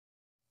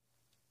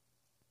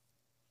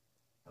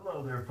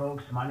Hello there,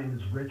 folks. My name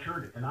is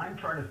Richard, and I'm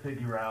trying to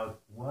figure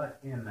out what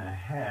in the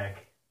heck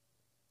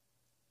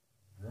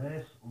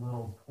this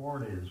little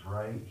port is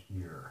right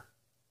here.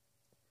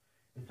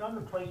 It's on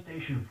the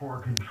PlayStation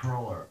 4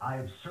 controller. I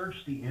have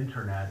searched the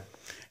internet.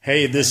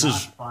 Hey, this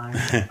is find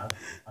a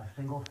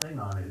single thing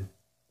on it.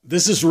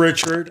 This is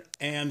Richard,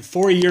 and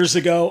 4 years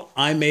ago,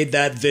 I made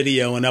that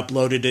video and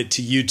uploaded it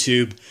to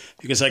YouTube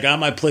because I got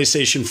my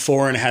PlayStation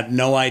 4 and had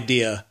no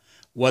idea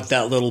what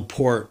that little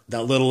port,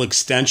 that little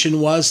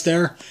extension was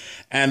there.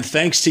 And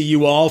thanks to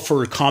you all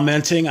for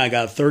commenting. I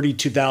got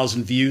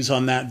 32,000 views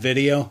on that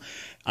video.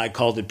 I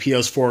called it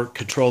PS4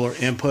 controller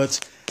inputs.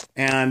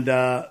 And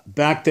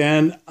back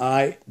then,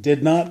 I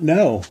did not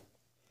know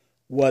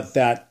what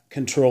that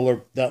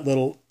controller, that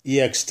little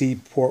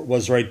EXT port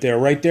was right there.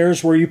 Right there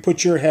is where you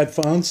put your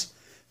headphones.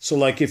 So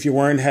like if you're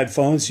wearing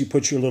headphones, you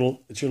put your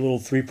little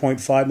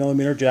 3.5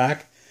 millimeter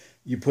jack.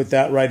 You put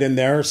that right in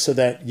there so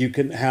that you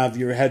can have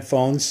your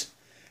headphones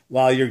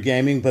while you're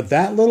gaming. But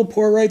that little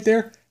port right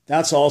there,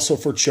 that's also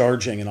for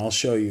charging, and I'll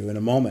show you in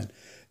a moment.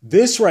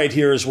 This right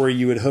here is where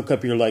you would hook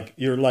up your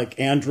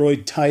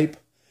Android type.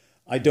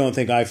 I don't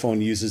think iPhone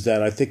uses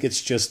that. I think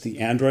it's just the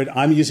Android.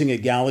 I'm using a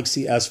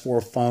Galaxy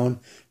S4 phone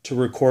to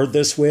record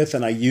this with,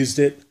 and I used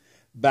it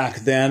back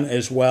then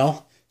as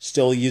well.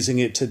 Still using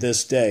it to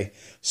this day.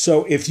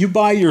 So if you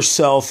buy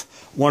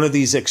yourself one of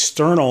these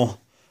external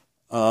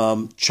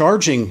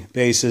charging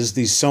bases,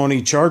 these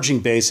Sony charging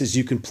bases,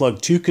 you can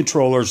plug two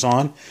controllers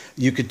on.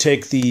 You could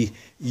take the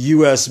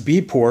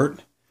USB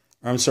port,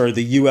 the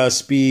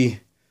USB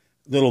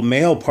little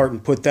male part,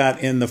 and put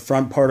that in the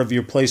front part of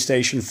your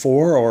PlayStation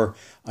 4, or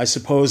I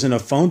suppose in a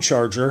phone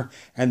charger,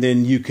 and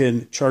then you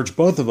can charge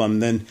both of them.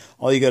 Then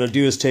all you got to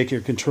do is take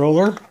your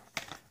controller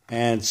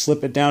and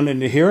slip it down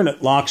into here, and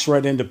it locks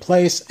right into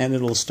place, and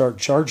it'll start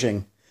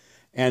charging.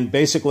 And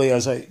basically,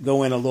 as I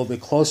go in a little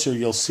bit closer,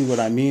 you'll see what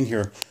I mean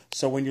here.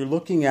 So when you're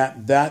looking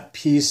at that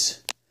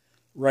piece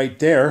right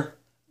there,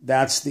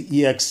 that's the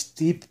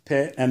EXT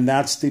pit, and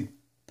that's the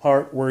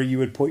part where you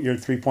would put your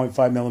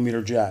 3.5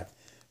 millimeter jack.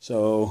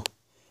 So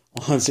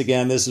once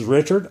again, this is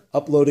Richard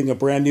uploading a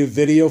brand new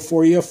video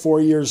for you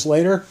 4 years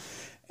later.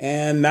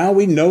 And now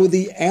we know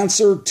the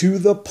answer to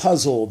the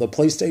puzzle, the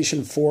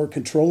PlayStation 4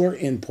 controller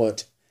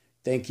input.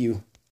 Thank you.